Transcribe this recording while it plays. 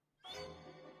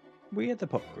We are the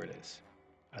Pop Gorillas,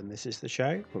 and this is the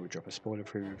show where we drop a spoiler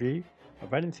free review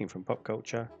of anything from pop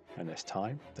culture in less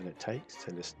time than it takes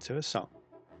to listen to a song.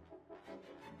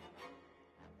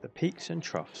 The peaks and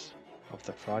troughs of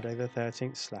the Friday the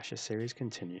 13th slasher series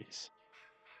continues.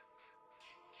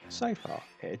 So far,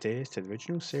 it adheres to the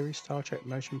original series Star Trek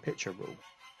motion picture rule,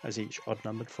 as each odd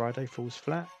numbered Friday falls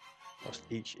flat, whilst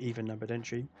each even numbered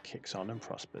entry kicks on and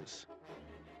prospers.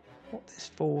 What this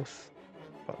fourth,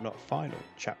 but not final,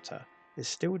 chapter is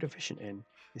still deficient in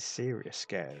is serious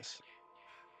scares.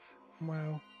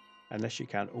 Well, unless you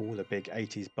count all the big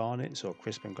 80s Barnets or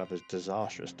Crispin Glover's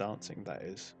disastrous dancing, that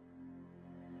is.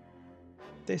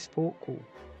 This fortcall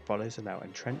follows a now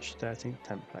entrenched 13th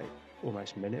template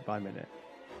almost minute by minute.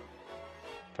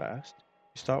 First,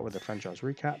 you start with a franchise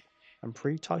recap and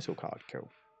pre-title card kill,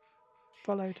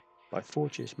 followed by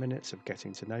 40 minutes of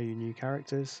getting to know your new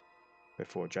characters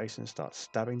before Jason starts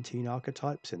stabbing teen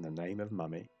archetypes in the name of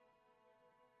Mummy.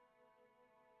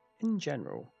 In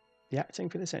general, the acting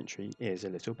for this entry is a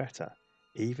little better,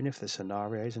 even if the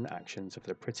scenarios and actions of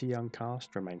the pretty young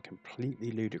cast remain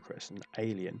completely ludicrous and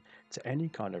alien to any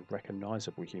kind of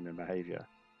recognisable human behaviour.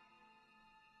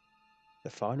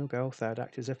 The final girl third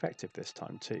act is effective this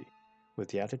time too, with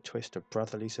the added twist of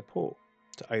brotherly support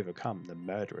to overcome the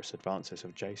murderous advances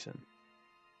of Jason.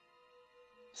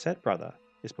 Said brother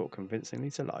is brought convincingly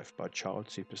to life by child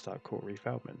superstar Corey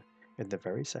Feldman in the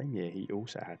very same year he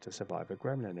also had to survive a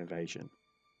gremlin invasion.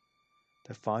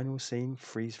 The final scene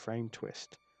freeze-frame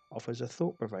twist offers a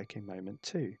thought-provoking moment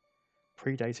too,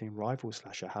 predating rival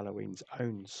slasher Halloween's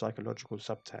own psychological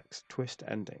subtext twist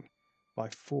ending by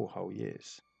 4 whole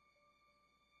years.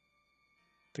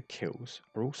 The kills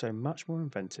are also much more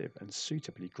inventive and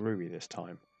suitably gruey this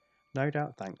time, no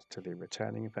doubt thanks to the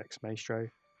returning effects maestro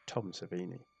Tom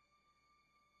Savini.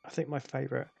 I think my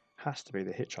favourite has to be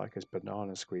the hitchhiker's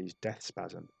banana squeeze death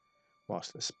spasm,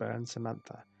 whilst the spurned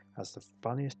Samantha has the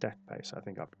funniest death face I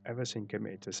think I've ever seen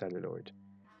committed to celluloid.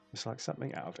 It's like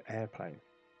something out of Airplane.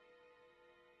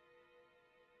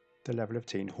 The level of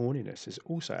teen horniness is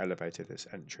also elevated this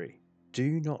entry.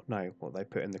 Do not know what they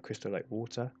put in the Crystal Lake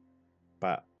water,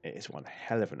 but it is one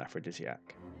hell of an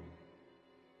aphrodisiac.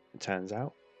 It turns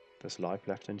out there's life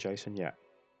left in Jason yet.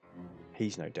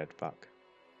 He's no dead fuck.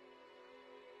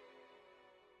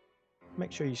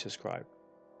 Make sure you subscribe,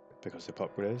 because the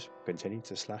Pop Gorillas continue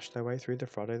to slash their way through the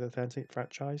Friday the 13th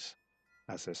franchise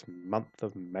as this month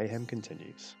of mayhem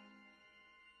continues.